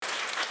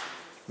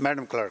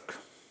Madam Clerk.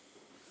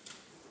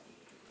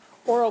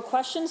 Oral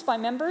questions by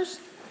members.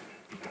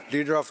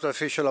 Leader of the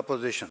Official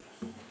Opposition.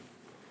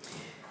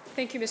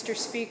 Thank you, Mr.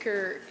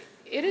 Speaker.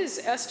 It is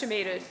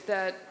estimated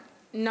that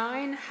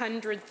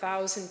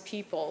 900,000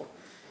 people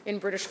in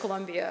British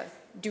Columbia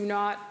do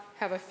not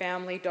have a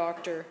family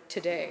doctor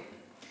today.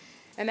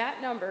 And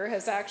that number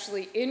has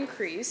actually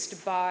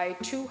increased by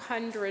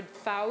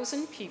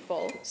 200,000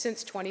 people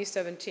since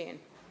 2017.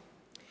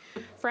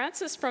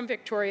 Francis from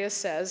Victoria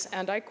says,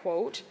 and I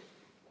quote,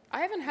 "I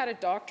haven't had a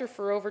doctor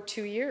for over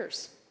 2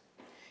 years.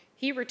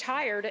 He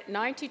retired at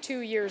 92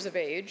 years of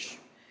age.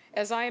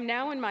 As I am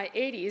now in my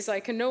 80s, I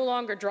can no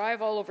longer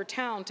drive all over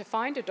town to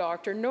find a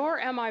doctor, nor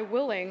am I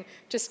willing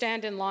to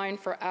stand in line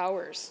for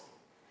hours.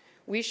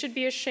 We should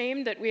be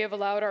ashamed that we have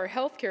allowed our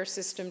healthcare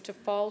system to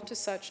fall to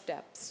such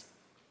depths."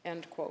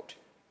 End quote.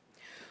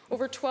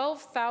 Over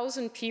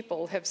 12,000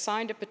 people have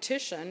signed a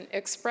petition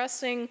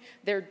expressing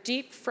their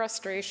deep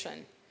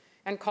frustration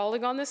and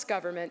calling on this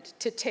government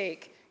to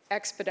take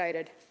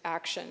expedited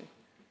action.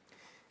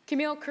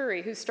 Camille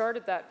Curry, who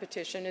started that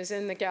petition, is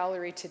in the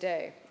gallery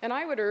today, and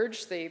I would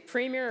urge the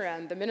Premier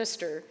and the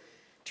Minister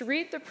to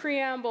read the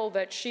preamble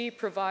that she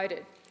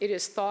provided. It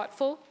is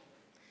thoughtful,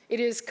 it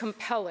is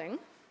compelling,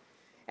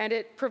 and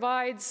it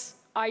provides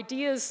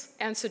ideas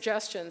and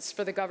suggestions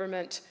for the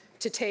government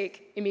to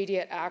take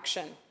immediate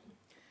action.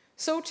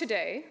 So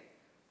today,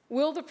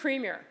 will the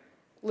Premier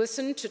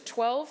listen to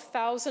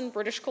 12,000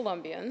 British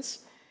Columbians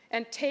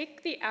and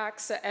take the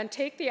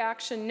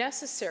action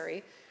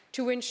necessary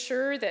to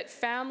ensure that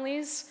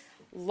families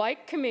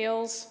like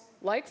Camille's,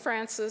 like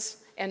Francis,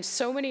 and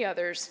so many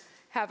others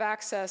have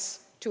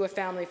access to a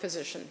family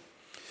physician?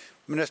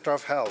 Minister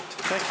of Health.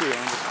 Thank you,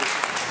 Honourable Speaker.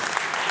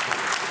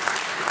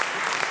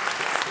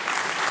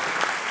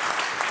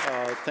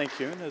 Thank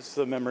you. And as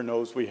the member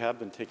knows, we have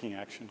been taking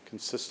action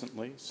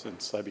consistently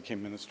since I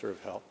became Minister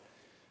of Health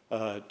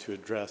to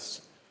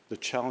address the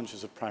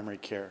challenges of primary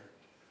care,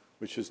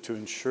 which is to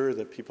ensure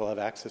that people have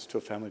access to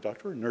a family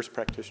doctor or nurse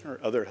practitioner or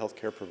other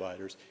healthcare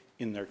providers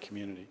in their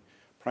community.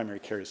 Primary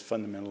care is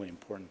fundamentally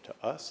important to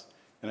us,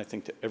 and I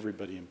think to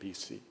everybody in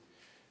BC.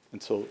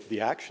 And so the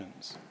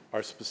actions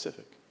are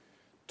specific.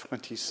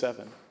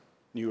 27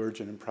 new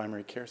urgent and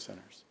primary care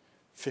centres,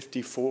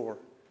 54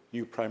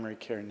 new primary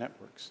care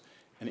networks,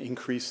 an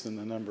increase in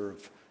the number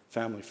of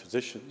family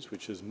physicians,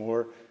 which is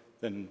more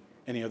than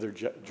any other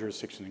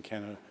jurisdiction in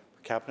Canada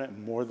per capita,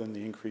 and more than the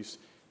increase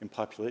in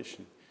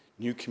population.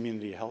 New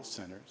community health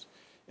centres,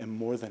 and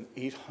more than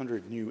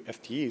 800 new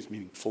FTEs,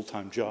 meaning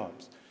full-time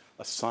jobs,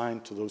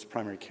 assigned to those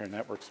primary care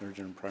networks and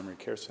urgent and primary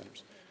care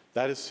centres.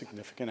 That is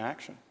significant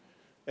action,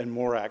 and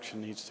more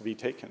action needs to be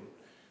taken.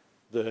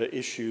 The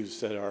issues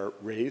that are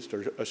raised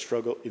are a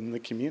struggle in the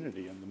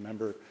community, and the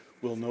member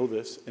will know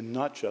this, and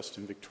not just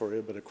in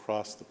Victoria, but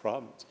across the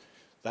province.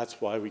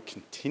 That's why we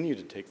continue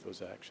to take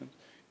those actions,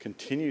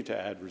 continue to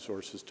add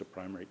resources to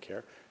primary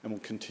care, and will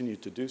continue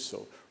to do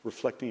so,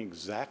 reflecting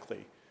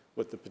exactly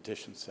what the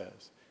petition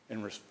says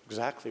and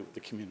exactly what the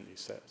community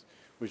says,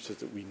 which is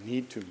that we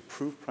need to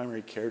improve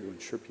primary care to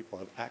ensure people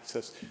have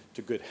access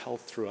to good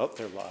health throughout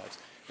their lives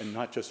and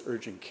not just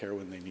urgent care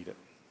when they need it.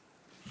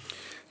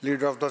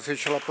 Leader of the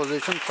Official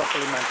Opposition,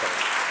 supplementary.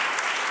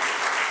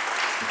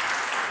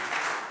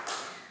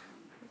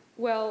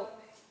 Well,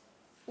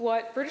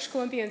 what British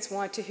Columbians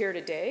want to hear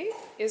today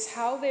is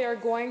how they are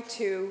going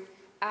to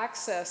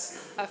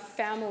access a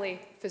family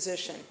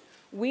physician.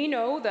 We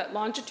know that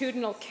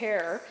longitudinal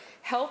care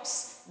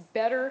helps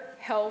better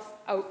health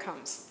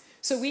outcomes.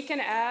 So we can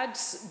add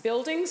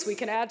buildings, we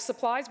can add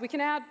supplies, we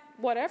can add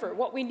whatever.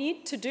 What we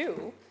need to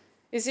do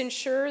is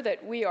ensure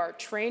that we are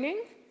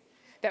training,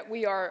 that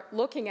we are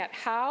looking at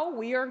how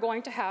we are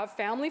going to have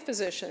family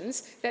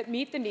physicians that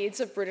meet the needs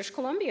of British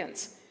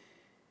Columbians.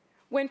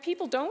 When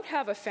people don't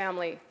have a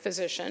family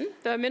physician,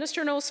 the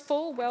minister knows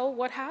full well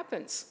what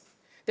happens.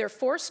 They're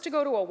forced to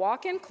go to a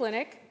walk-in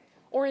clinic,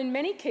 or in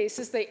many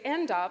cases, they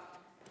end up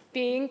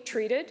being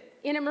treated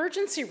in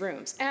emergency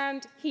rooms.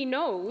 And he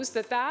knows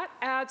that that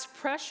adds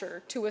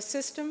pressure to a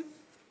system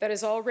that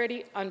is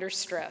already under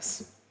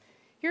stress.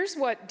 Here's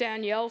what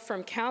Danielle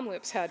from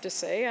Kamloops had to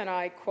say, and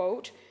I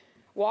quote,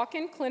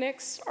 "Walk-in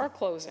clinics are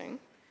closing,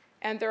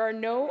 and there are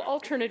no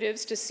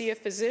alternatives to see a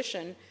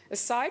physician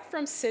aside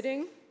from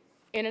sitting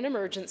in an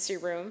emergency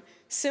room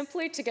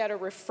simply to get a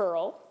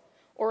referral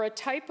or a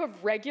type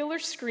of regular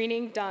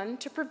screening done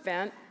to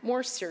prevent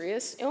more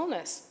serious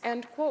illness."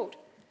 End quote.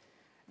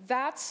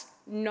 That's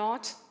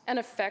not an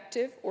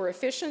effective or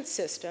efficient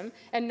system,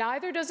 and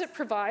neither does it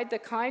provide the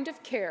kind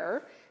of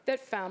care that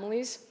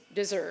families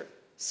deserve.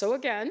 So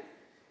again,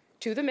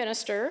 to the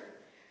minister,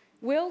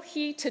 will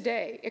he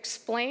today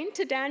explain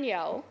to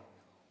Danielle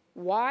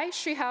why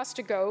she has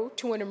to go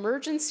to an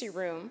emergency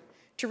room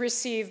to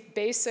receive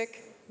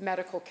basic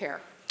medical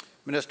care?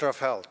 Minister of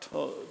Health.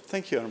 Well,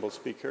 thank you, Honourable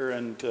Speaker.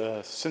 And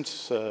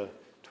since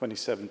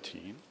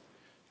 2017,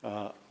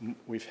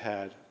 we've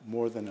had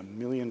more than 1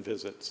 million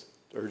visits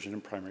to urgent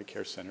and primary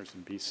care centres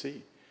in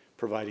BC,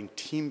 providing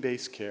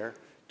team-based care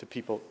to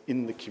people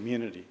in the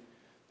community.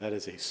 That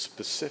is a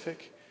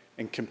specific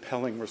and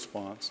compelling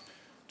response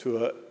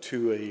to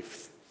a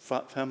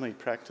family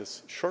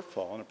practice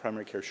shortfall and a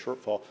primary care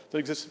shortfall that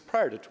existed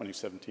prior to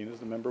 2017, as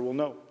the member will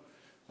know.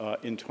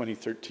 In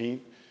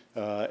 2013,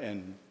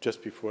 and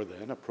just before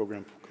then, a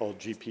program called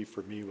GP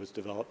for Me was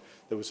developed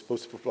that was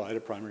supposed to provide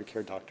a primary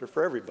care doctor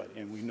for everybody.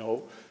 And we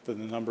know that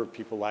the number of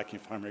people lacking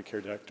a primary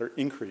care doctor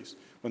increased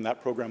when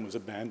that program was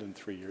abandoned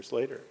 3 years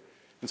later.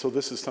 And so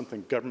this is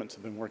something governments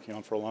have been working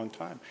on for a long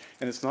time.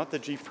 And it's not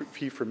that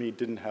GP for Me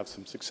didn't have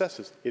some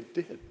successes. It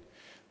did.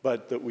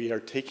 But that we are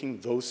taking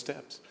those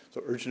steps.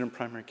 So urgent and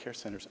primary care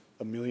centers,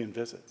 1 million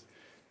visits.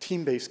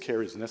 Team-based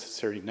care is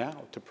necessary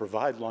now to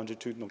provide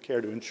longitudinal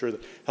care to ensure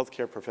that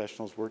healthcare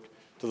professionals work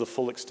to the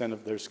full extent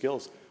of their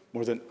skills.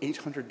 More than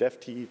 800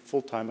 FTE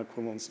full-time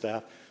equivalent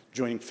staff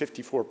joining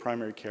 54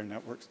 primary care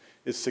networks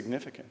is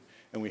significant,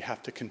 and we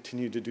have to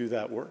continue to do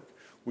that work.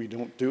 We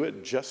don't do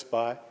it just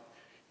by,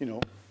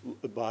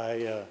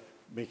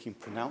 making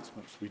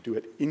pronouncements. We do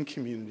it in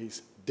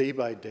communities, day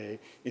by day,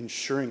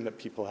 ensuring that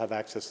people have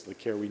access to the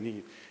care we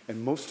need.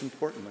 And most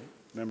importantly,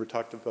 the member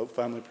talked about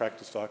family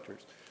practice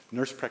doctors.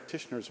 Nurse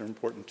practitioners are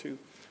important too.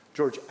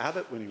 George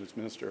Abbott, when he was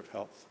Minister of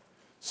Health,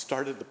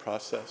 started the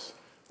process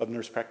of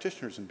nurse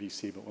practitioners in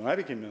BC, but when I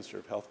became Minister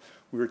of Health,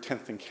 we were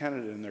 10th in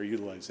Canada in their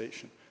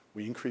utilization.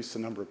 We increased the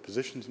number of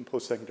positions in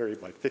post-secondary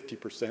by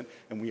 50%,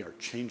 and we are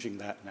changing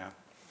that now.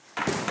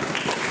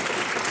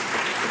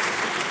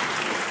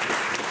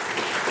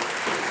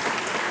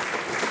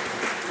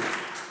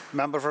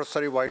 Member for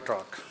Surrey White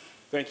Rock.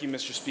 Thank you,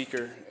 Mr.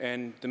 Speaker.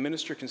 And the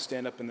minister can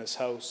stand up in this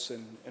House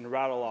and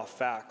rattle off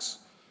facts.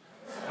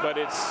 But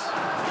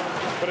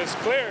it's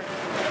clear.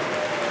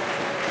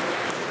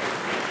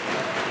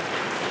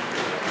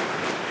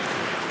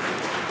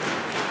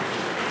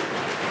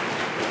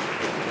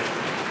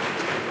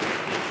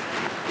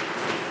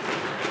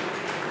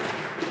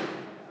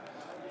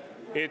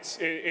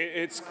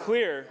 It's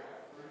clear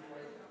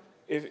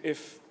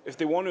if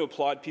they want to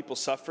applaud people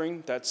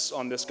suffering, that's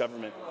on this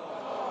government.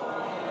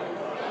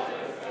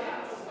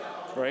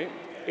 Right?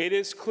 It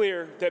is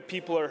clear that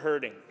people are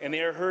hurting, and they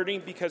are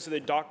hurting because of the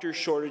doctor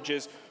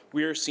shortages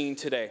we are seeing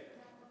today.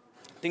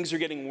 Things are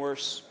getting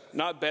worse,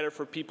 not better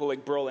for people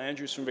like Burl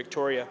Andrews from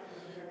Victoria.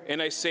 And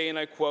I say, and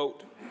I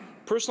quote,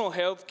 "Personal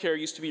health care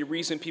used to be a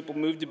reason people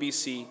moved to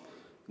BC.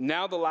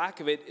 Now the lack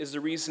of it is the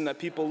reason that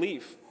people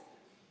leave."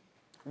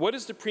 What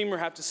does the Premier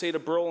have to say to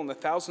Burl and the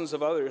thousands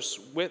of others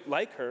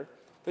like her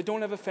that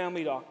don't have a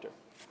family doctor?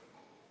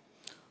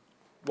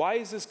 Why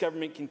is this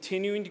government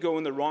continuing to go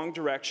in the wrong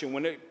direction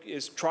when it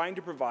is trying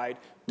to provide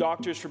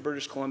doctors for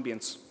British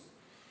Columbians?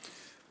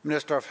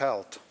 Minister of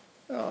Health.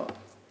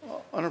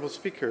 Honourable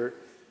Speaker,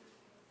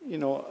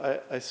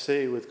 I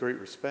say with great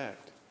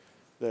respect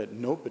that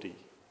nobody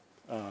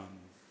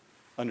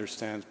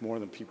understands more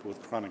than people with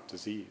chronic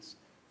disease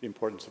the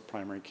importance of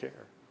primary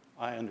care.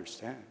 I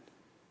understand,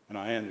 and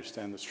I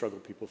understand the struggle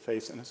people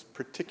face, and it's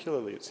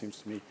particularly, it seems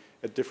to me,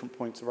 at different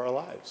points of our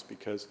lives,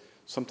 because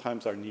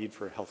sometimes our need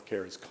for health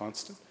care is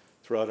constant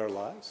throughout our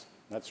lives.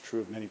 That's true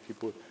of many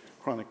people with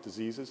chronic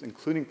diseases,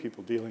 including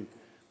people dealing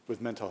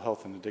with mental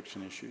health and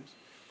addiction issues.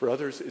 For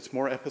others, it's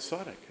more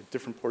episodic. At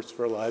different parts of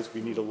our lives,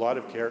 we need a lot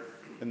of care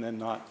and then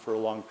not for a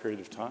long period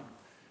of time.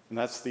 And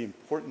that's the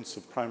importance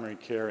of primary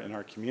care in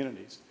our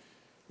communities.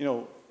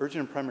 Urgent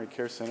and primary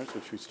care centers,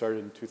 which we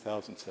started in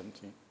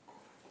 2017,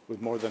 with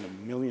more than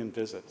 1 million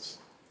visits,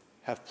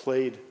 have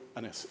played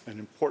an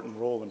important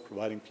role in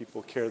providing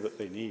people care that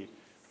they need,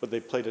 but they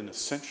played an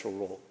essential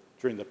role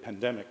during the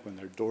pandemic when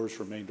their doors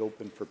remained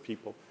open for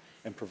people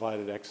and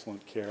provided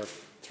excellent care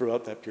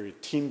throughout that period.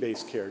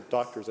 Team-based care,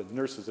 doctors and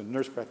nurses and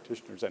nurse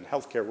practitioners and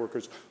healthcare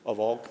workers of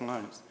all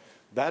kinds.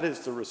 That is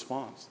the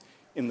response.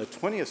 In the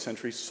 20th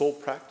century, sole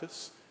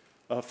practice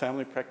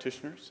family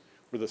practitioners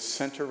were the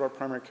center of our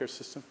primary care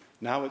system.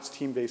 Now it's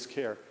team-based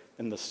care,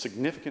 and the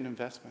significant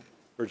investment,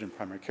 urgent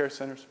primary care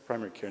centers,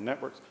 primary care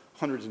networks,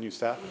 hundreds of new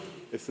staff.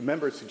 If the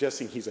member is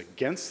suggesting he's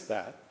against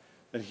that,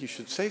 then he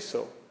should say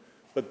so.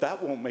 But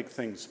that won't make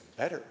things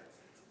better.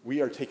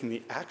 We are taking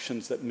the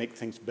actions that make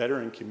things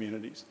better in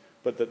communities,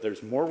 but that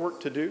there's more work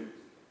to do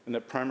and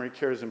that primary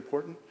care is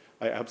important,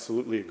 I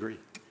absolutely agree.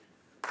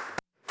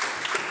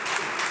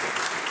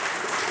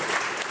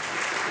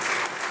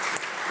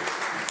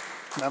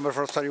 Member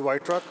for Surrey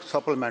White Rock,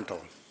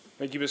 supplemental.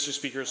 Thank you, Mr.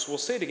 Speaker. So we'll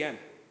say it again.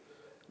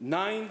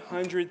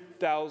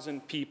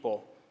 900,000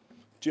 people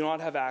do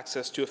not have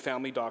access to a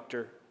family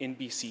doctor in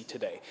BC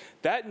today.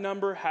 That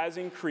number has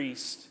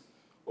increased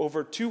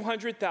over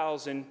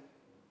 200,000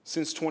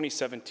 since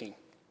 2017.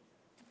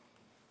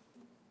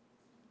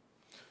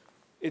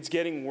 It's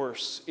getting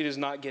worse. It is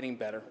not getting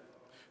better.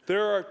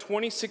 There are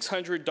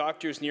 2,600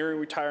 doctors nearing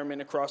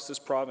retirement across this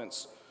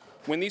province.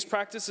 When these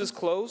practices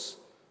close,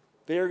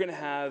 they are going to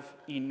have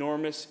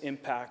enormous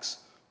impacts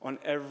on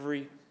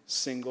every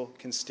single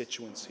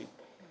constituency.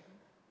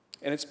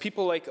 And it's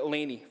people like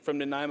Eleni from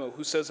Nanaimo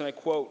who says, and I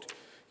quote,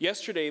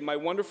 "Yesterday, my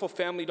wonderful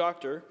family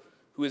doctor,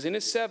 who is in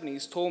his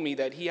 70s, told me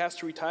that he has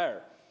to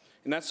retire,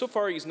 and that so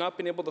far he's not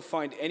been able to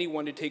find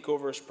anyone to take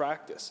over his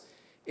practice.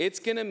 It's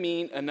going to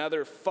mean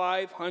another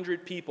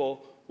 500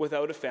 people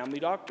without a family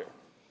doctor,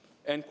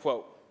 end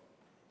quote.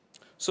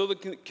 So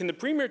can the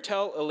Premier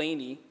tell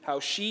Eleni how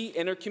she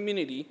and her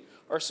community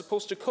are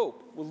supposed to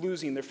cope with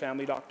losing their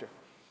family doctor?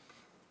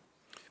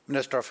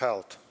 Minister of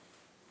Health.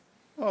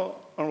 Well,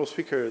 Honourable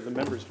Speaker, the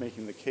member is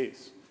making the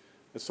case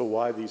as to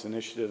why these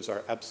initiatives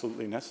are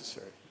absolutely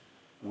necessary.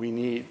 We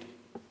need,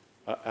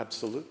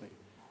 absolutely,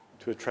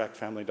 to attract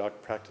family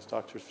practice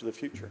doctors for the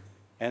future,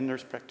 and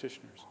nurse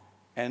practitioners,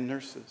 and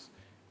nurses,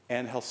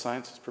 and health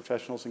sciences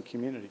professionals and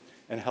community,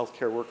 and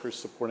healthcare workers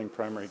supporting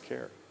primary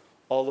care.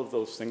 All of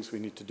those things we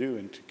need to do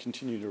and to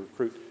continue to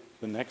recruit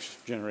the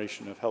next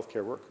generation of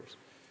healthcare workers.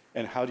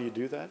 And how do you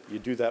do that? You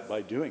do that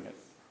by doing it.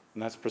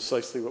 And that's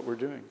precisely what we're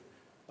doing.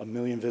 1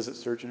 million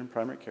visits urgent in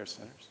primary care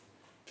centers,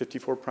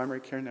 54 primary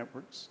care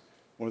networks,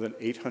 more than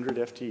 800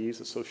 FTEs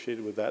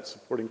associated with that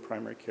supporting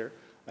primary care,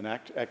 an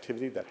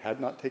activity that had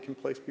not taken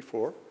place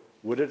before.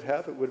 Would it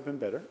have? It would have been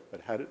better,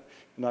 but had it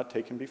not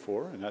taken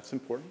before, and that's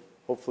important.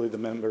 Hopefully the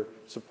member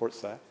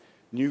supports that.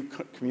 New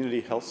community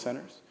health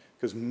centers,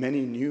 because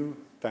many new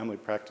family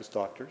practice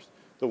doctors,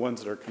 the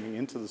ones that are coming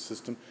into the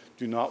system,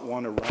 do not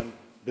want to run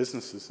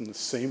businesses in the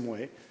same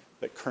way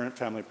that current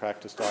family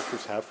practice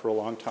doctors have for a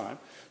long time.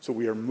 So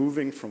we are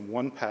moving from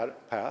one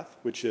path,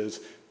 which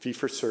is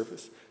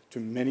fee-for-service, to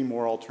many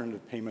more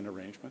alternative payment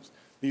arrangements.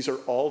 These are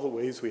all the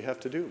ways we have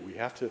to do. We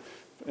have to,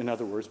 in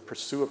other words,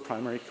 pursue a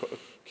primary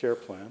care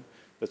plan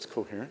that's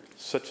coherent,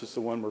 such as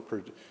the one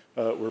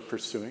we're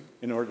pursuing,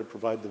 in order to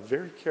provide the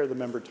very care the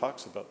member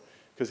talks about.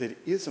 Because it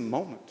is a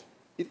moment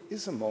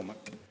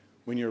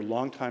when your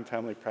longtime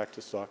family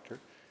practice doctor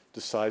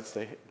decides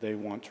they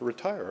want to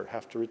retire or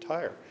have to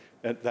retire.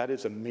 And that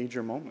is a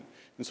major moment.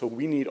 And so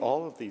we need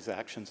all of these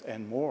actions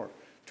and more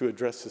to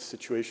address this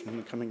situation in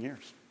the coming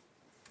years.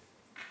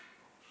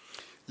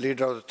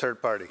 Leader of the third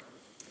party.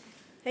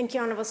 Thank you,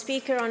 Honourable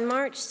Speaker. On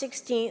March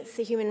 16th,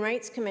 the Human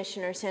Rights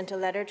Commissioner sent a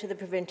letter to the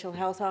Provincial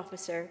Health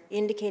Officer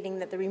indicating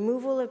that the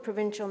removal of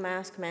provincial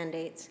mask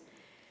mandates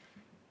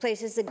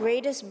places the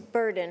greatest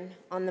burden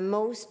on the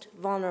most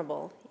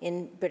vulnerable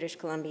in British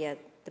Columbia.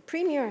 The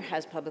Premier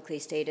has publicly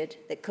stated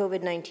that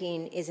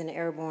COVID-19 is an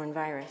airborne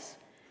virus.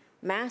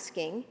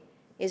 Masking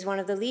is one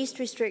of the least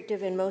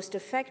restrictive and most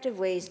effective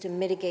ways to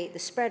mitigate the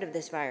spread of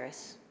this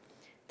virus.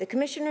 The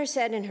Commissioner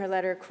said in her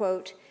letter,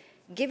 quote,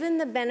 "Given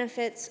the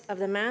benefits of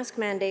the mask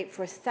mandate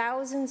for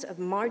thousands of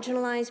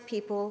marginalized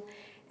people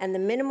and the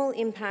minimal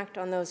impact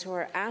on those who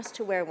are asked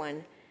to wear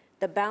one,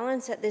 the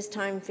balance at this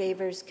time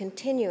favors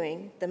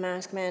continuing the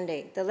mask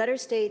mandate." The letter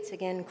states,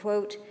 again,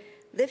 quote,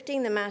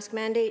 "Lifting the mask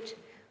mandate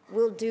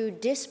will do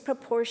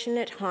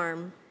disproportionate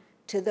harm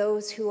to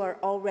those who are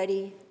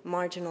already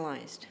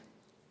marginalized."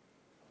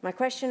 My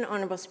question,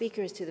 Honourable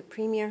Speaker, is to the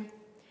Premier.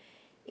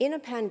 In a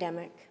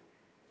pandemic,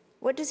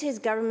 what does his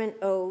government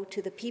owe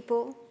to the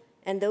people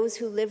and those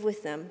who live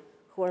with them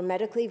who are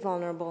medically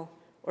vulnerable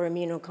or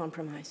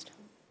immunocompromised?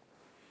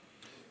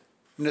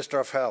 Minister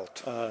of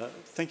Health.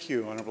 Thank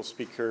you, Honourable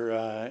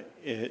Speaker.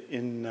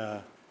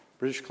 In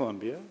British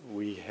Columbia,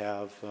 we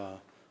have,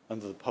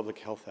 under the Public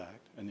Health Act,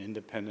 an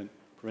independent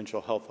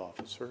provincial health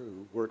officer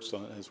who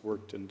has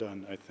worked and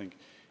done, I think,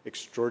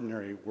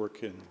 extraordinary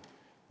work in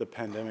the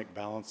pandemic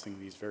balancing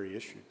these very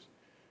issues.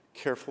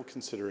 Careful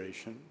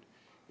consideration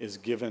is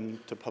given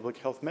to public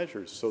health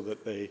measures so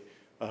that they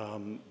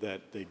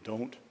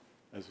don't,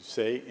 as you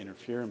say,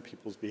 interfere in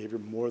people's behavior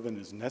more than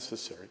is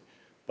necessary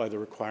by the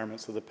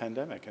requirements of the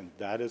pandemic. And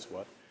that is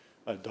what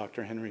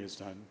Dr. Henry has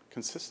done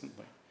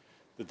consistently.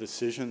 The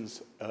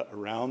decisions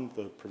around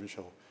the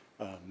provincial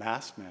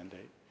mask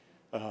mandate,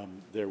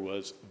 there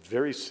was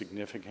very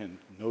significant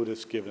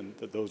notice given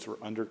that those were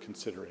under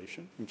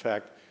consideration. In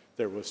fact,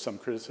 there was some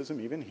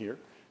criticism, even here,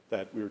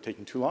 that we were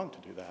taking too long to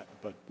do that.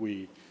 But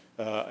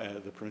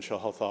the provincial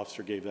health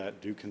officer gave that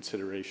due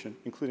consideration,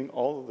 including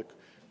all of the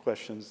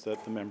questions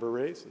that the member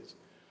raises.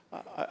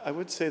 I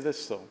would say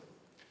this, though,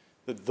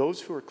 that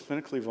those who are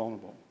clinically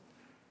vulnerable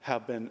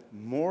have been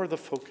more the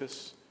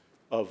focus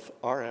of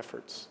our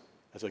efforts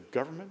as a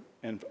government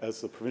and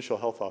as the provincial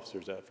health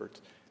officer's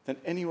efforts than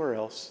anywhere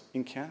else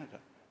in Canada.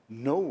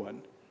 No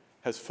one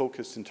has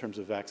focused in terms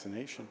of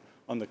vaccination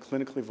on the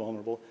clinically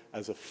vulnerable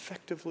as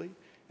effectively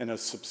and as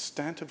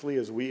substantively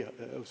as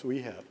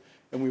we have.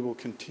 And we will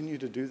continue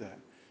to do that,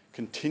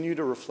 continue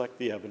to reflect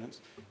the evidence,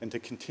 and to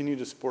continue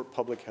to support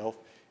public health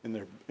in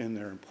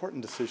their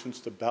important decisions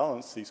to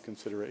balance these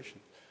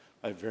considerations.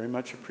 I very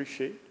much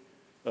appreciate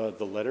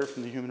the letter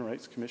from the Human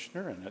Rights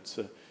Commissioner, and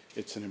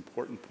it's an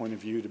important point of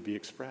view to be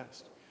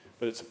expressed.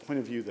 But it's a point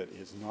of view that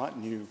is not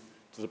new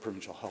to the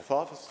Provincial Health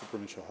Office, the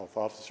Provincial Health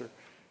Officer,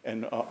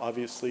 and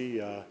obviously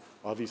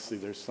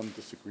there's some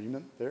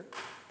disagreement there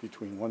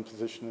between one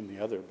position and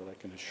the other, but I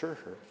can assure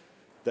her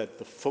that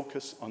the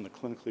focus on the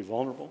clinically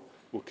vulnerable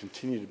will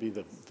continue to be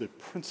the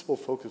principal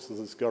focus of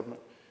this government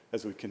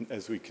as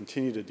we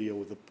continue to deal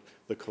with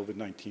the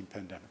COVID-19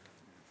 pandemic.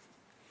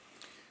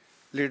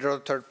 Leader of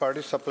the third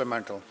party,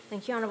 supplemental.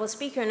 Thank you, Honourable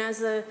Speaker. And as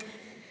the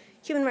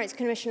Human Rights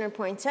Commissioner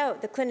points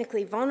out, the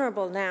clinically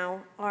vulnerable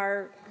now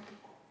are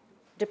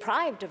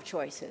deprived of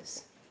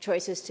choices.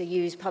 choices to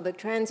use public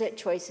transit,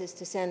 choices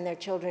to send their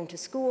children to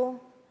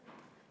school,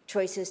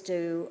 choices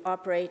to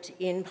operate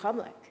in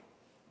public,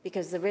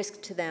 because the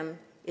risk to them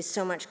is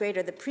so much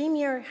greater. The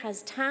Premier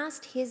has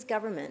tasked his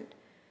government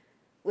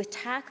with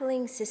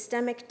tackling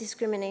systemic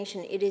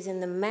discrimination. It is in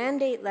the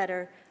mandate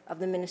letter of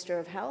the Minister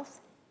of Health.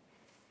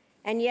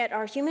 And yet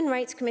our Human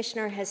Rights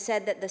Commissioner has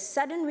said that the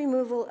sudden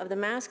removal of the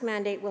mask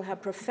mandate will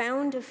have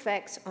profound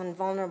effects on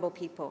vulnerable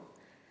people.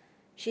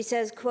 She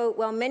says, quote,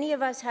 "While many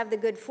of us have the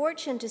good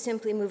fortune to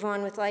simply move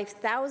on with life,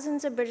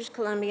 thousands of British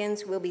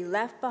Columbians will be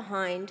left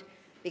behind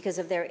because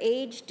of their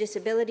age,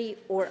 disability,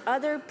 or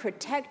other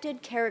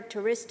protected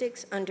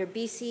characteristics under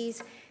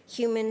BC's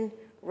Human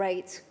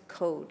Rights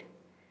Code."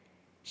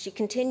 She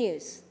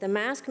continues, "The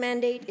mask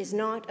mandate is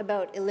not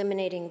about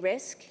eliminating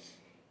risk.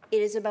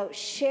 It is about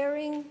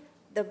sharing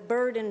the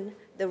burden,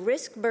 the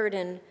risk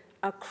burden,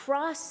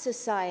 across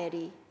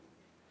society,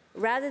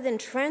 rather than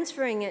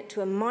transferring it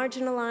to a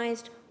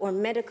marginalized or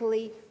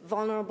medically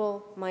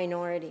vulnerable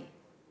minority."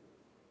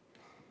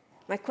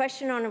 My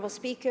question, Honourable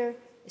Speaker,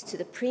 is to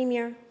the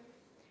Premier.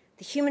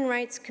 The Human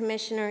Rights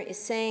Commissioner is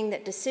saying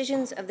that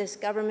decisions of this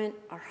government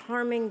are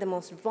harming the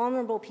most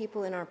vulnerable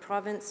people in our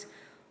province.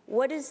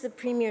 What is the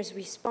Premier's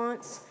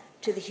response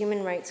to the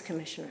Human Rights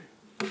Commissioner?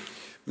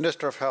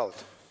 Minister of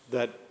Health.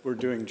 That we're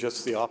doing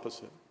just the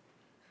opposite.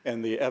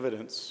 And the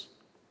evidence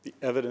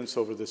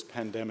over this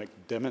pandemic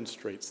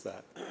demonstrates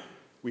that.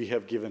 We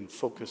have given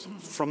focus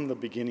from the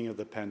beginning of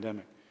the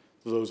pandemic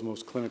to those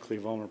most clinically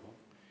vulnerable.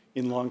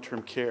 In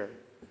long-term care,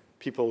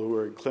 people who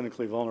are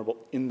clinically vulnerable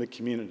in the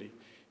community.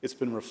 It's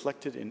been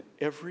reflected in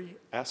every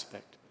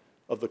aspect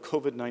of the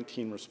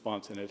COVID-19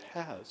 response, and it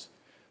has,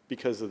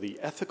 because of the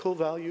ethical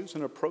values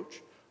and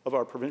approach of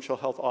our Provincial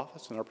Health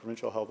Office and our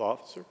Provincial Health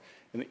Officer,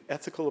 and the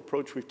ethical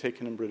approach we've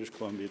taken in British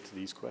Columbia to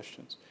these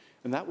questions.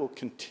 And that will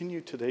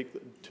continue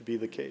to be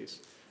the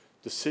case.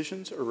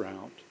 Decisions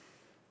around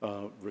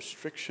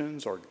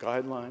restrictions or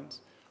guidelines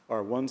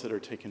are ones that are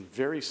taken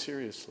very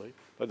seriously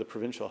by the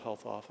Provincial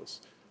Health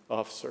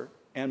Officer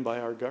and by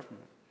our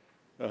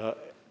government.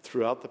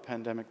 Throughout the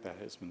pandemic, that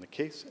has been the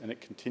case, and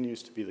it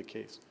continues to be the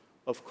case.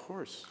 Of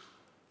course,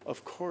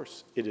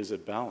 it is a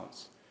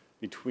balance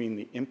between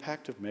the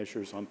impact of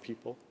measures on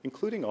people,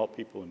 including all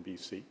people in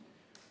BC,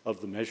 of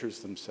the measures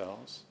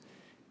themselves,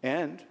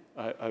 and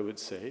I would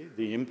say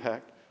the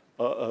impact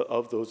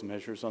of those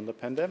measures on the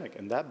pandemic.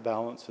 And that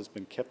balance has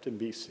been kept in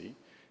BC,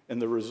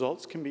 and the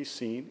results can be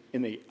seen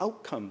in the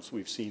outcomes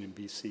we've seen in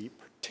BC,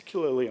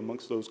 particularly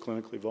amongst those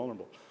clinically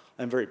vulnerable.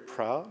 I'm very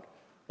proud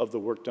of the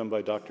work done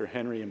by Dr.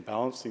 Henry in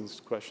balancing these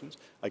questions.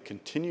 I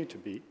continue to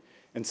be.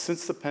 And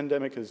since the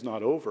pandemic is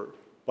not over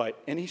by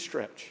any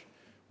stretch,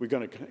 we're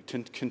going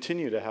to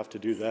continue to have to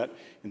do that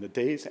in the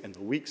days and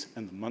the weeks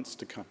and the months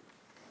to come.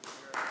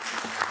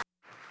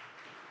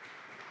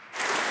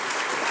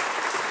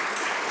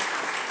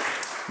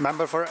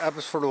 Member for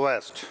Abbotsford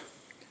West.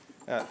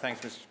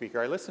 Thanks, Mr. Speaker.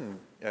 I listened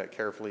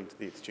carefully to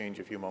the exchange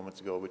a few moments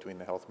ago between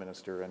the Health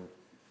Minister and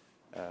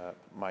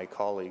my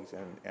colleagues,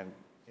 and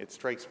it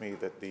strikes me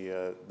that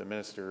the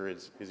Minister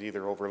is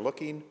either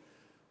overlooking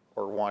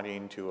or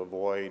wanting to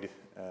avoid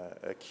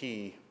a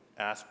key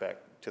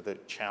aspect to the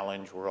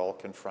challenge we're all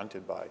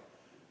confronted by.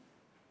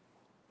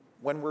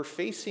 When we're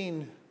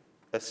facing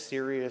a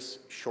serious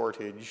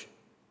shortage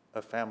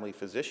of family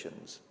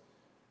physicians,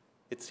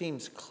 it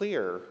seems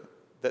clear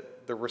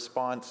that the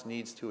response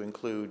needs to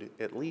include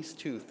at least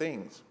two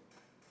things.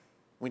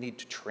 We need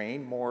to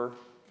train more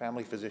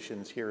family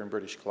physicians here in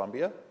British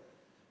Columbia,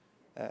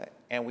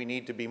 and we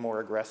need to be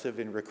more aggressive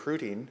in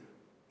recruiting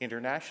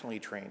internationally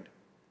trained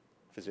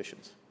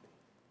physicians.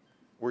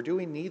 We're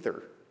doing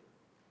neither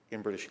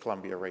in British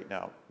Columbia right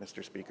now,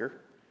 Mr. Speaker.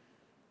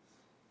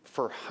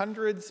 For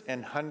hundreds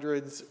and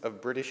hundreds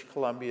of British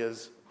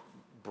Columbia's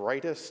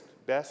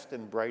best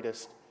and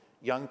brightest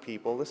young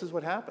people, this is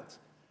what happens.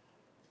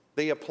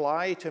 They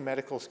apply to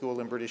medical school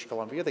in British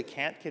Columbia. They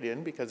can't get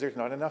in because there's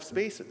not enough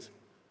spaces.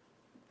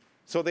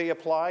 So they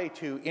apply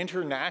to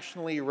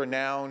internationally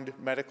renowned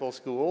medical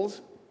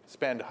schools,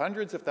 spend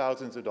hundreds of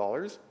thousands of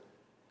dollars,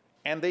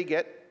 and they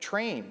get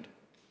trained.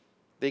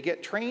 They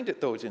get trained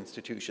at those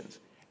institutions.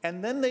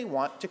 And then they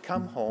want to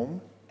come home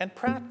and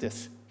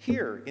practice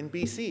here in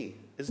BC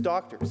as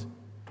doctors.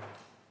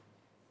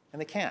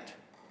 And they can't,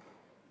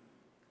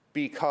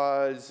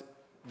 because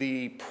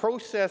the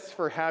process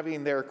for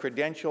having their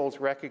credentials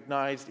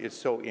recognized is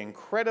so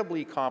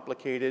incredibly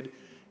complicated.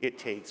 It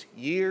takes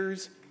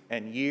years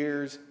and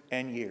years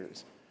and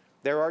years.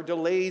 There are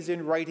delays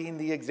in writing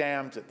the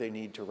exams that they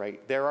need to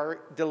write. There are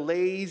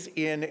delays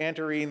in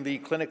entering the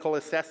clinical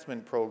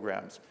assessment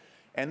programs.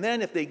 And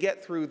then if they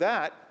get through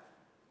that,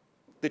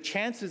 the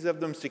chances of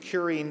them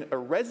securing a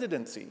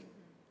residency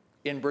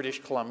in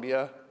British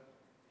Columbia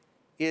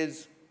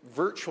is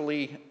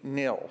virtually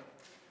nil.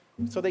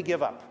 So they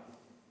give up.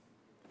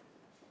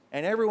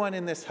 And everyone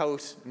in this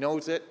House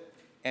knows it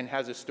and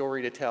has a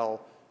story to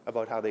tell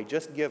about how they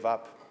just give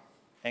up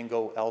and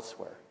go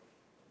elsewhere.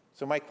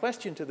 So my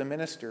question to the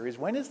Minister is,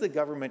 when is the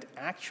government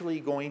actually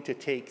going to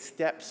take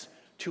steps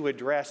to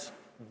address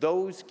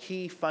those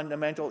key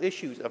fundamental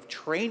issues of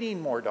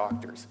training more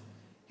doctors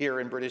here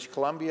in British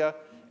Columbia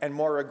and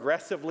more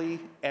aggressively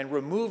and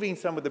removing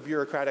some of the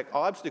bureaucratic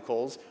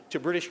obstacles to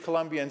British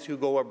Columbians who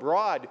go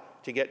abroad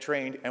to get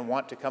trained and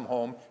want to come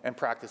home and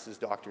practice as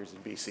doctors in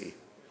BC.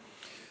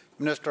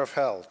 Minister of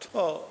Health.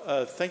 Well,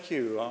 thank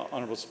you,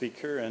 Honourable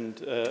Speaker.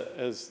 And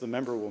as the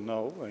member will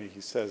know,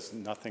 he says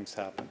nothing's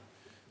happened.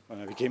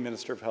 When I became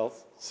Minister of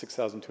Health,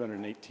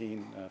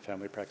 6,218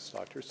 family practice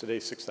doctors. Today,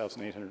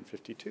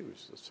 6,852, which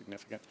is a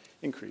significant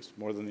increase,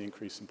 more than the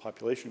increase in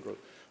population growth.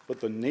 But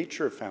the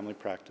nature of family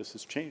practice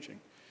is changing,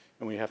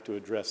 and we have to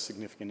address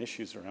significant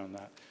issues around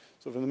that.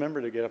 So for the member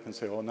to get up and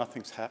say, oh,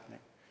 nothing's happening,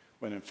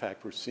 when in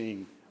fact we're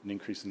seeing an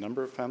increase in the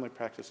number of family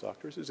practice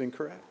doctors is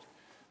incorrect.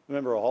 The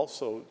member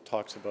also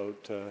talks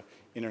about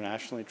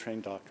internationally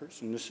trained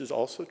doctors, and this is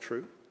also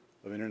true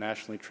of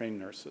internationally trained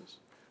nurses,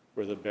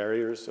 where the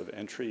barriers of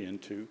entry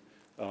into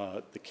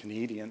the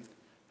Canadian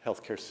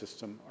healthcare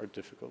system are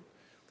difficult.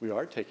 We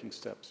are taking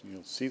steps, and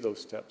you'll see those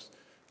steps,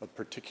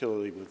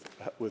 particularly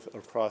with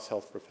across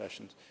health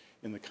professions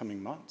in the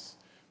coming months.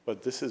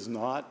 But this is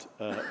not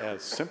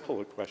as simple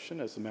a question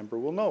as the member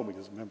will know,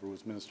 because the member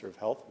was Minister of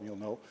Health, and you'll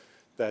know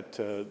that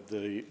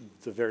the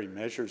very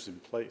measures in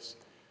place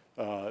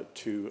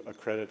to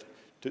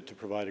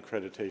provide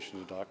accreditation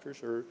to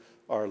doctors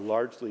are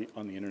largely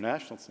on the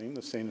international scene,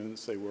 the same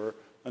as they were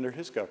under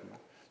his government.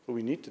 But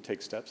we need to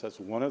take steps. That's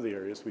one of the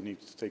areas we need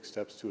to take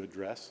steps to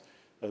address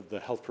the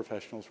health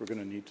professionals we're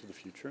going to need to the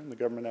future, and the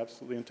government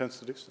absolutely intends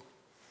to do so.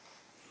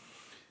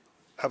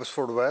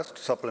 Abbotsford West,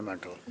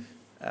 supplemental.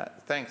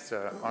 Thanks,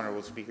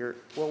 Honourable Speaker.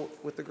 Well,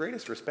 with the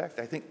greatest respect,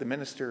 I think the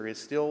minister is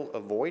still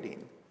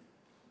avoiding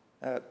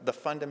the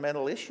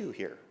fundamental issue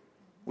here,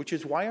 which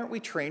is why aren't we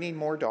training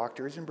more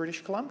doctors in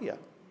British Columbia?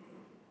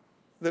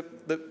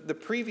 The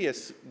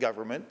previous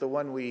government, the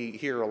one we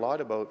hear a lot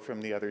about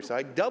from the other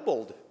side,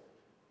 doubled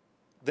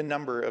the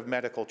number of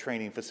medical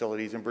training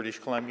facilities in British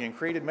Columbia and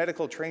created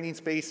medical training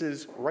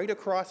spaces right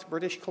across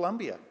British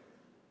Columbia.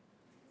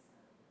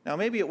 Now,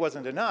 maybe it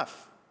wasn't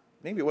enough.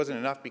 Maybe it wasn't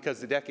enough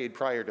because the decade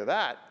prior to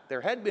that,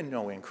 there had been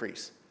no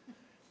increase.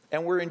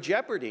 And we're in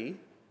jeopardy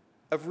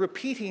of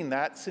repeating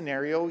that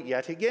scenario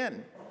yet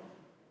again.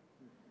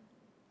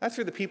 That's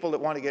for the people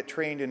that want to get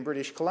trained in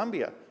British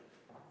Columbia.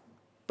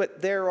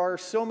 But there are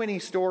so many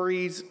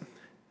stories.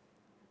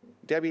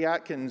 Debbie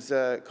Atkins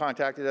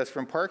contacted us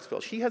from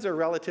Parksville. She has a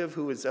relative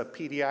who is a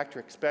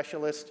pediatric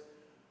specialist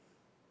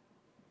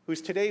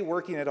who's today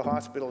working at a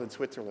hospital in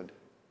Switzerland.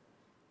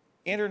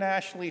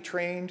 Internationally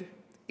trained,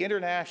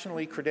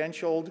 internationally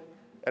credentialed,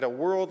 at a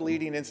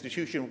world-leading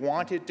institution,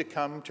 wanted to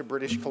come to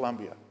British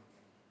Columbia.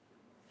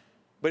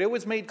 But it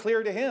was made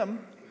clear to him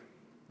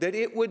that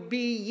it would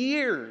be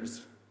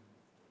years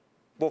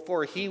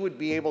before he would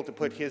be able to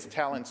put his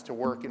talents to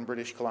work in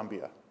British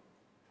Columbia.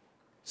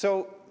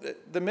 So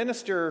the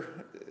minister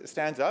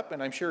stands up,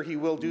 and I'm sure he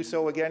will do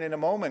so again in a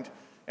moment,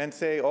 and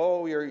say,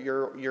 oh,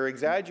 you're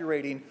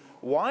exaggerating.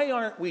 Why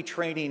aren't we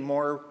training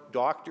more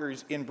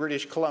doctors in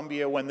British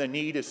Columbia when the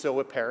need is so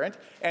apparent?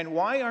 And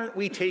why aren't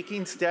we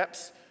taking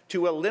steps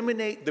to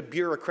eliminate the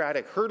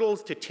bureaucratic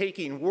hurdles to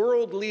taking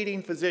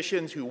world-leading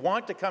physicians who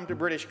want to come to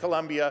British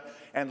Columbia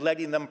and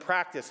letting them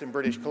practice in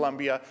British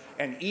Columbia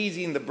and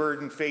easing the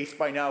burden faced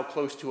by now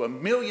close to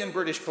 1 million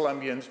British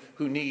Columbians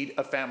who need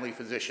a family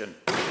physician?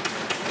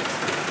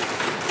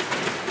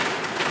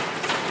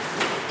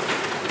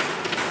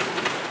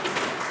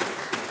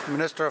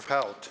 Minister of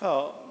Health.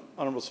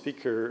 Honourable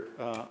Speaker,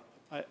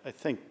 I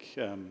think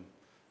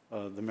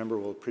the member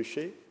will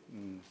appreciate,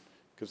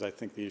 because I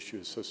think the issue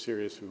is so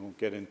serious we won't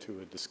get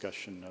into a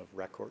discussion of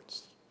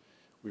records.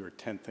 We were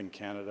 10th in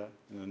Canada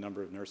in the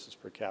number of nurses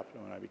per capita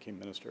when I became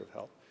Minister of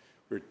Health.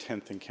 We were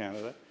 10th in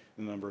Canada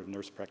in the number of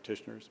nurse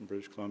practitioners in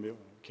British Columbia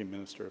when I became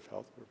Minister of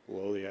Health. We're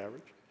below the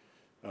average,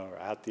 or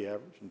at the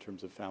average in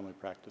terms of family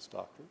practice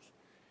doctors.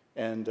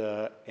 And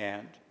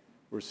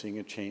we're seeing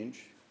a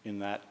change in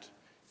that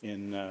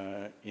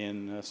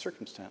in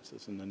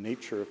circumstances, in the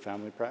nature of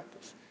family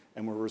practice.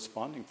 And we're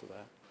responding to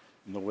that.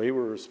 And the way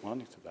we're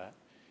responding to that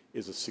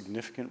is a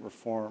significant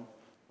reform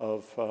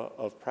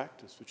of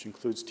practice, which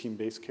includes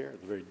team-based care.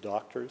 The very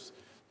doctors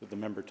that the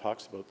member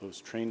talks about,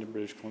 those trained in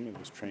British Columbia,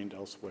 those trained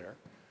elsewhere,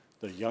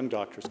 the young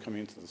doctors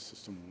coming into the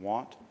system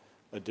want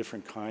a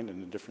different kind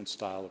and a different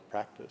style of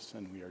practice,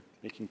 and we are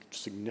making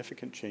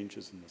significant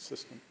changes in the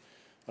system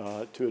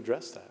to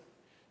address that.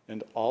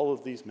 And all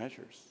of these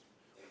measures,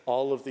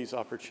 all of these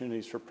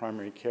opportunities for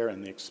primary care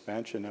and the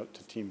expansion out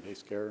to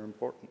team-based care are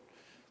important.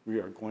 We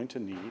are going to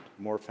need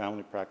more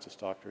family practice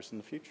doctors in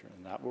the future,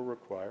 and that will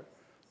require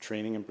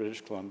training in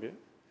British Columbia.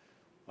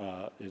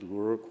 It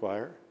will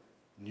require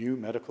new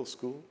medical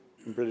school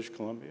in British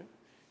Columbia.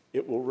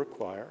 It will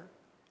require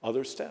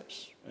other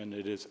steps, and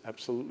it is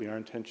absolutely our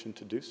intention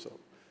to do so.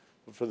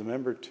 But for the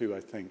member to,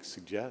 I think,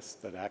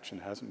 suggest that action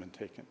hasn't been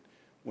taken,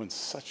 when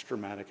such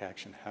dramatic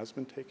action has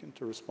been taken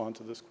to respond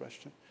to this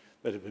question,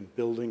 that have been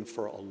building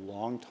for a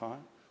long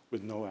time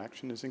with no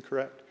action, is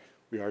incorrect.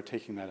 We are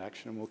taking that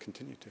action and will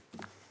continue to.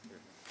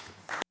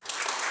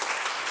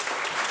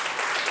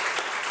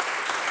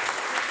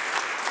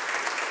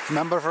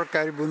 Member for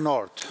Caribou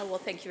North. Well,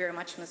 thank you very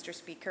much, Mr.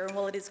 Speaker.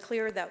 Well, it is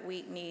clear that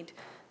we need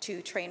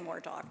to train more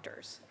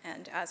doctors.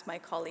 And as my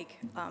colleague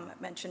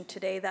mentioned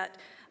today, that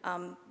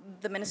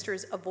the minister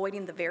is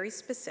avoiding the very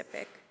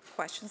specific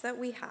questions that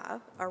we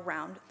have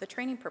around the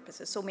training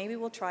purposes. So maybe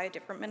we'll try a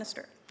different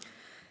minister.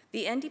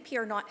 The NDP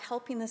are not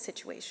helping the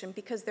situation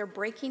because they're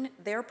breaking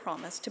their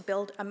promise to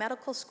build a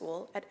medical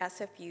school at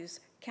SFU's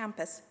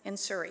campus in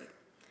Surrey.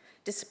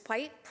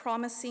 Despite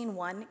promising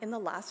one in the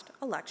last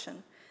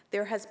election,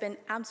 there has been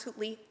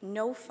absolutely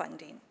no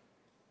funding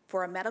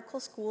for a medical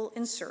school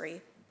in Surrey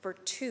for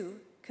 2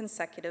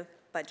 consecutive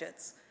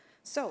budgets.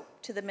 So,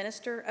 to the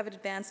Minister of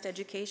Advanced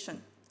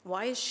Education,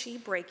 why is she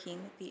breaking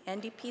the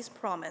NDP's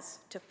promise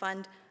to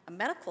fund a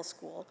medical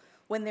school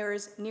when there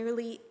is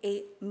nearly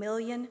 8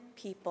 million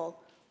people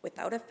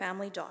without a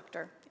family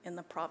doctor in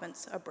the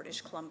province of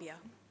British Columbia?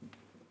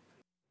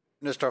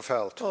 Minister of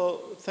Health. Well,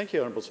 thank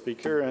you, Honourable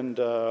Speaker. And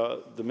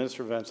the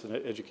Minister of Advanced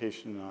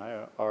Education and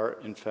I are,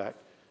 in fact,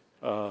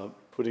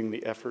 putting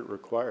the effort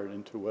required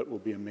into what will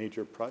be a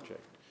major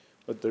project.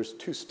 But there's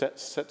 2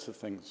 sets of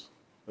things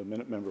the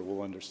Minute member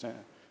will understand.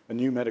 A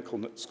new medical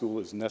school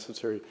is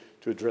necessary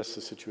to address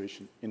the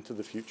situation into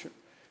the future,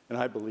 and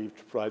I believe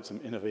to provide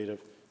some innovative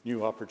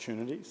new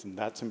opportunities, and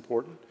that's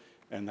important,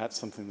 and that's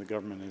something the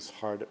government is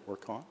hard at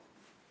work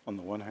on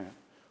the one hand.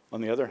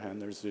 On the other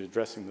hand, there's the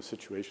addressing the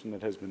situation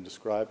that has been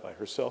described by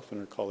herself and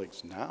her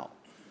colleagues now,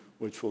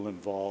 which will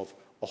involve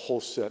a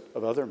whole set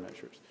of other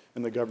measures,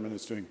 and the government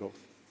is doing both.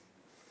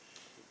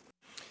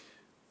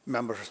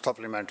 Member for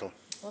Supplemental.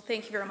 Well,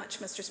 thank you very much,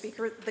 Mr.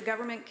 Speaker. The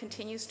government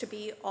continues to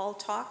be all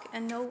talk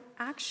and no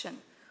action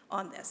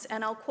on this.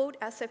 And I'll quote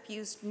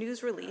SFU's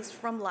news release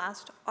from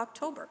last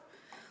October.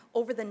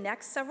 Over the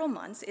next several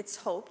months, it's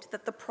hoped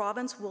that the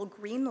province will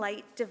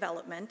greenlight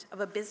development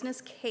of a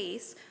business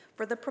case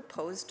for the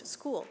proposed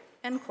school,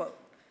 end quote.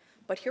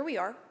 But here we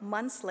are,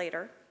 months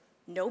later,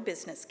 no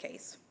business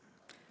case,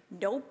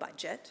 no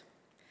budget,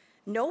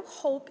 no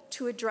hope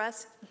to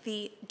address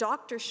the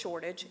doctor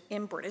shortage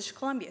in British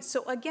Columbia.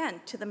 So again,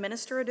 to the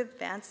Minister of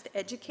Advanced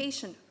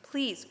Education,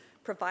 please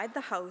provide the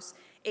House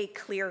a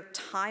clear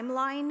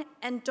timeline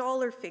and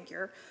dollar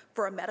figure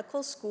for a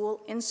medical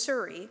school in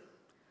Surrey,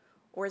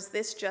 or is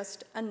this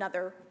just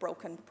another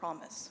broken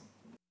promise?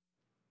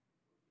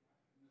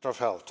 Minister of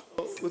Health.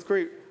 With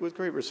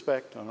great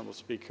respect, Honourable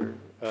Speaker,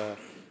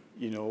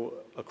 you know,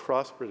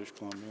 across British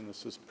Columbia, and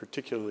this is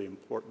particularly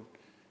important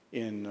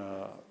in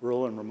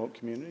rural and remote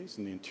communities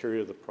in the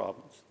interior of the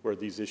province, where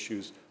these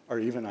issues are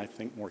even, I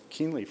think, more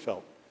keenly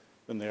felt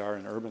than they are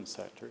in urban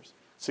sectors,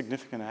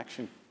 significant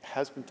action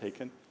has been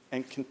taken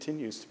and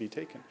continues to be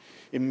taken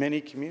in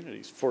many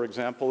communities. For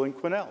example, in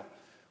Quesnel,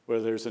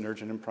 where there's an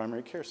urgent and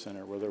primary care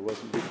centre where there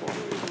wasn't before.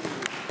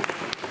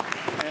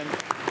 And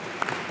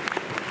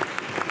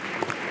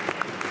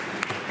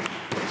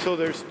so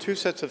there's 2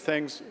 sets of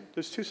things.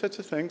 There's 2 sets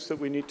of things that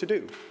we need to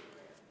do.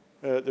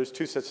 There's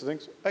 2 sets of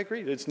things. I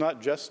agree. It's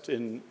not just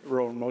in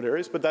rural and remote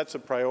areas, but that's a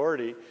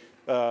priority.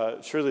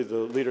 Surely the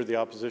Leader of the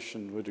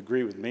Opposition would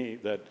agree with me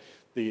that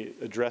the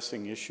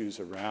addressing issues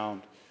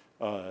around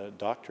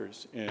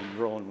doctors in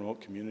rural and remote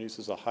communities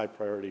is a high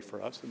priority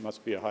for us. It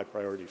must be a high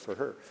priority for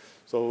her.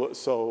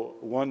 So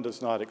one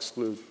does not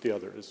exclude the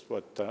other, is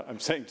what I'm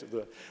saying to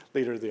the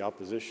Leader of the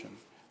Opposition.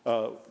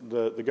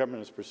 The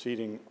government is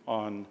proceeding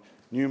on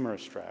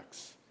numerous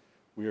tracks.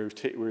 We're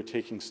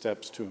taking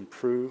steps to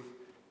improve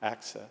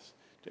access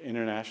to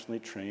internationally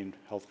trained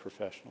health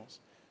professionals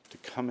to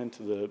come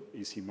into the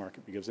BC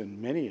market, because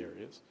in many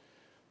areas,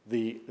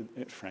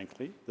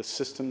 frankly, the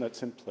system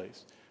that's in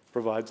place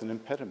provides an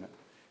impediment.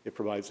 It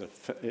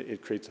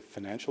creates a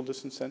financial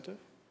disincentive, and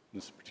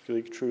this is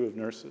particularly true of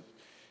nurses.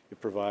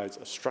 It provides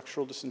a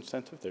structural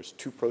disincentive. There's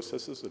 2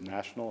 processes, a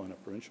national and a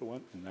provincial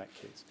one in that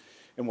case,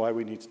 and why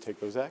we need to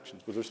take those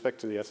actions. With respect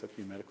to the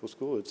SFU Medical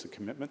School, it's a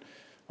commitment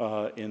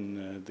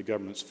in the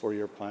government's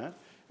 4-year plan,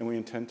 and we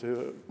intend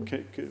to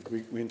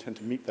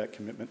meet that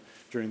commitment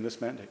during this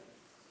mandate.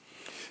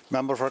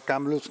 Member for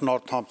Kamloops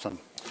North Thompson.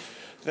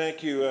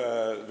 Thank you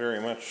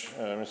very much,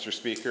 Mr.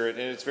 Speaker. And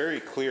it's very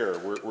clear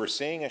we're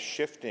seeing a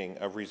shifting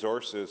of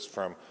resources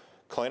from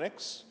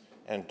clinics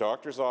and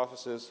doctors'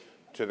 offices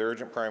to the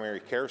urgent primary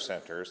care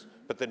centres,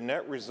 but the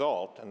net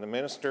result, and the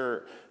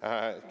minister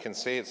can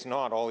say it's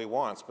not all he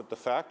wants, but the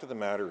fact of the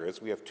matter is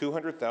we have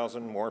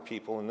 200,000 more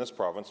people in this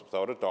province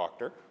without a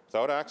doctor,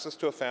 without access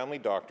to a family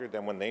doctor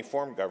than when they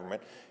formed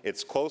government.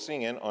 It's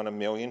closing in on 1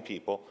 million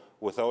people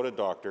without a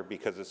doctor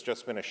because it's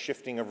just been a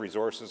shifting of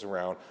resources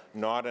around,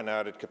 not an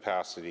added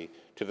capacity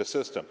to the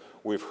system.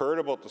 We've heard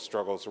about the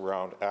struggles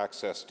around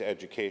access to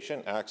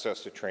education,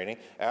 access to training,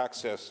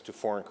 access to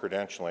foreign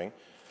credentialing,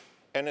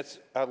 and it's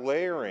a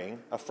layering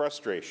of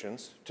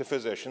frustrations to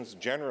physicians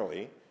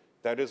generally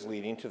that is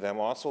leading to them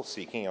also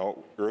seeking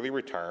out early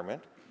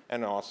retirement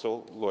and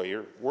also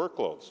lawyer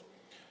workloads.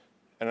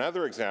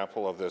 Another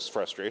example of this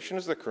frustration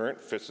is the current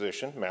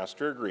physician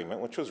master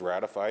agreement, which was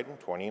ratified in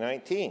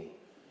 2019.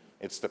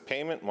 It's the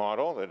payment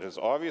model that is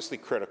obviously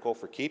critical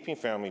for keeping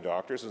family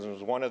doctors and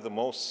is one of the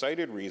most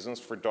cited reasons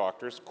for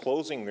doctors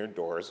closing their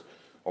doors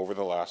over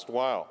the last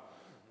while.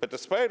 But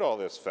despite all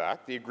this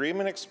fact, the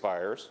agreement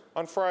expires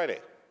on Friday.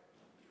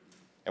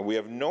 And we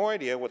have no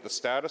idea what the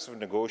status of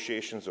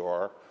negotiations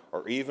are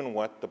or even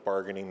what the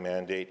bargaining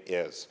mandate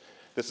is.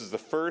 This is the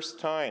first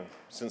time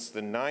since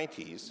the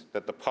 90s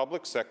that the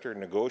public sector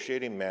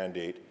negotiating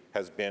mandate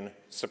has been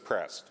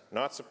suppressed.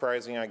 Not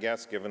surprising, I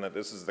guess, given that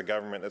this is the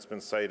government that's been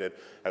cited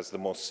as the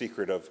most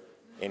secretive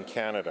in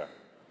Canada.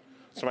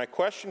 So my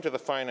question to the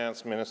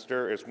Finance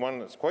Minister is one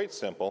that's quite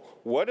simple.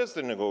 What is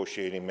the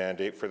negotiating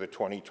mandate for the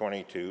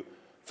 2022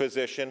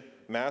 Physician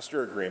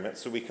Master Agreement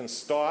so we can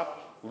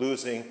stop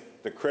losing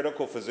the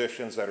critical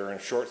physicians that are in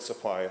short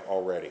supply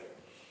already?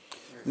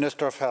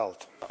 Minister of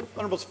Health.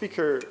 Honourable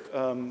Speaker,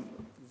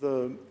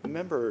 the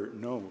member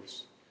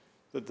knows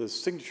that the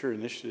signature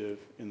initiative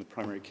in the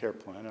primary care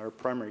plan are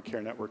primary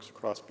care networks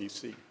across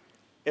BC.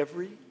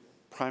 Every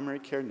primary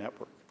care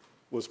network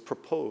was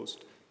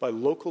proposed by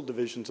local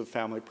divisions of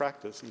family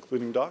practice,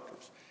 including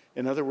doctors.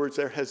 In other words,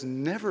 there has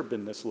never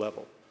been this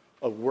level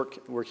of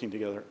working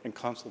together and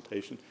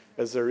consultation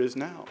as there is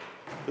now.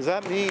 Does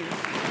that mean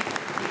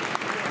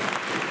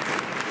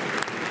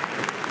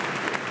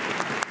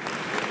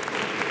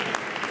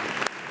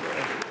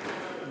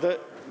that,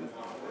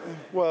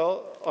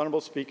 well,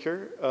 Honourable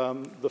Speaker,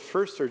 the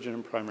first urgent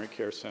and primary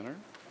care centre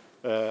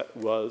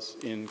was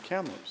in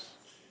Kamloops,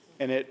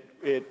 and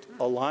it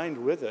aligned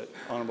with it,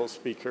 Honourable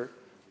Speaker,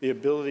 the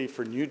ability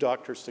for new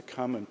doctors to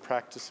come and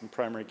practice in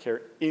primary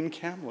care in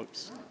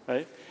Kamloops,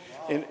 right?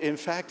 In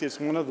fact, it's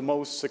one of the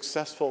most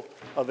successful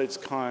of its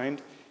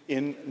kind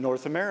in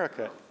North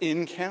America,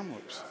 in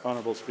Kamloops,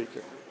 Honourable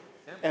Speaker.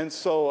 And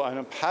so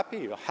I'm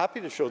happy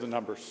to show the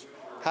numbers.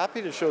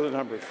 Happy to show the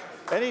numbers.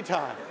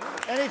 Anytime,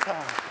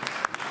 anytime.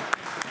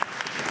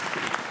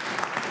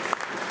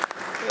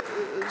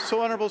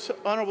 So,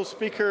 Honourable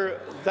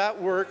Speaker,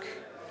 that work,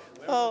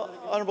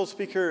 Honourable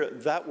Speaker,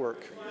 that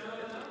work.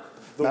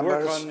 The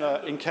Members,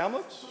 work on in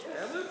Kamloops?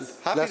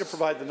 Happy to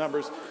provide the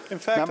numbers. In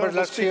fact, Honourable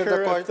let's hear the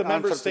Speaker, if the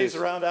member answer, stays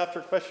please. around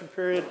after question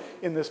period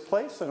in this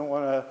place, I don't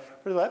want to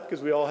do that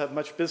because we all have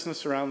much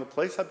business around the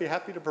place. I'd be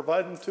happy to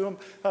provide them to him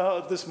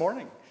this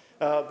morning.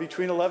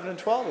 Between 11 and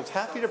 12. It's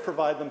happy to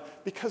provide them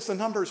because the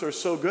numbers are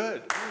so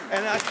good.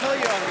 And I tell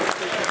you,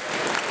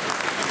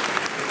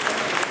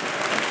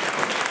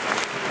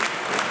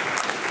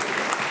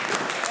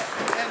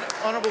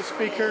 Honourable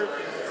Speaker,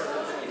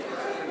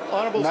 and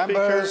Honourable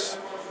Members,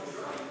 Speaker,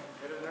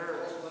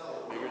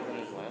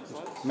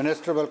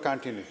 Minister will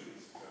continue.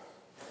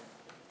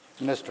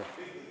 Minister.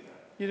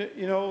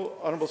 you know,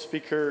 Honourable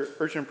Speaker,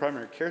 urgent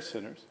primary care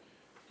centres,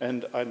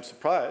 and I'm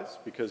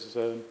surprised because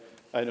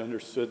I'd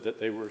understood that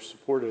they were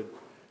supported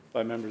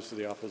by members of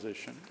the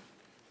opposition,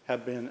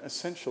 have been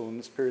essential in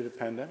this period of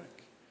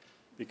pandemic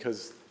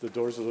because the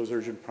doors of those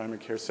urgent primary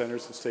care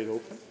centres have stayed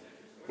open,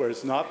 where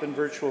it's not been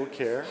virtual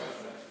care,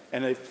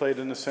 and they've played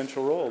an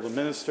essential role.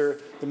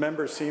 The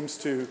member seems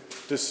to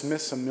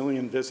dismiss 1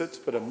 million visits,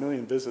 but 1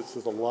 million visits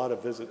is a lot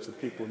of visits of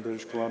people in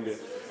British Columbia.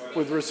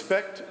 With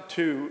respect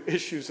to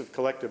issues of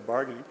collective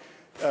bargaining,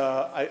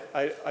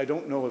 I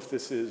don't know if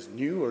this is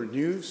new or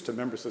news to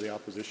members of the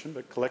opposition,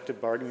 but collective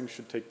bargaining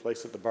should take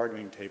place at the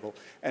bargaining table,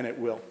 and it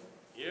will.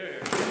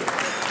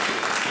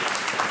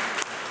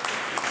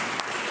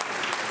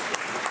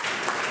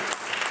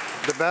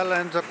 The bell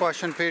ends the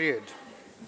question period.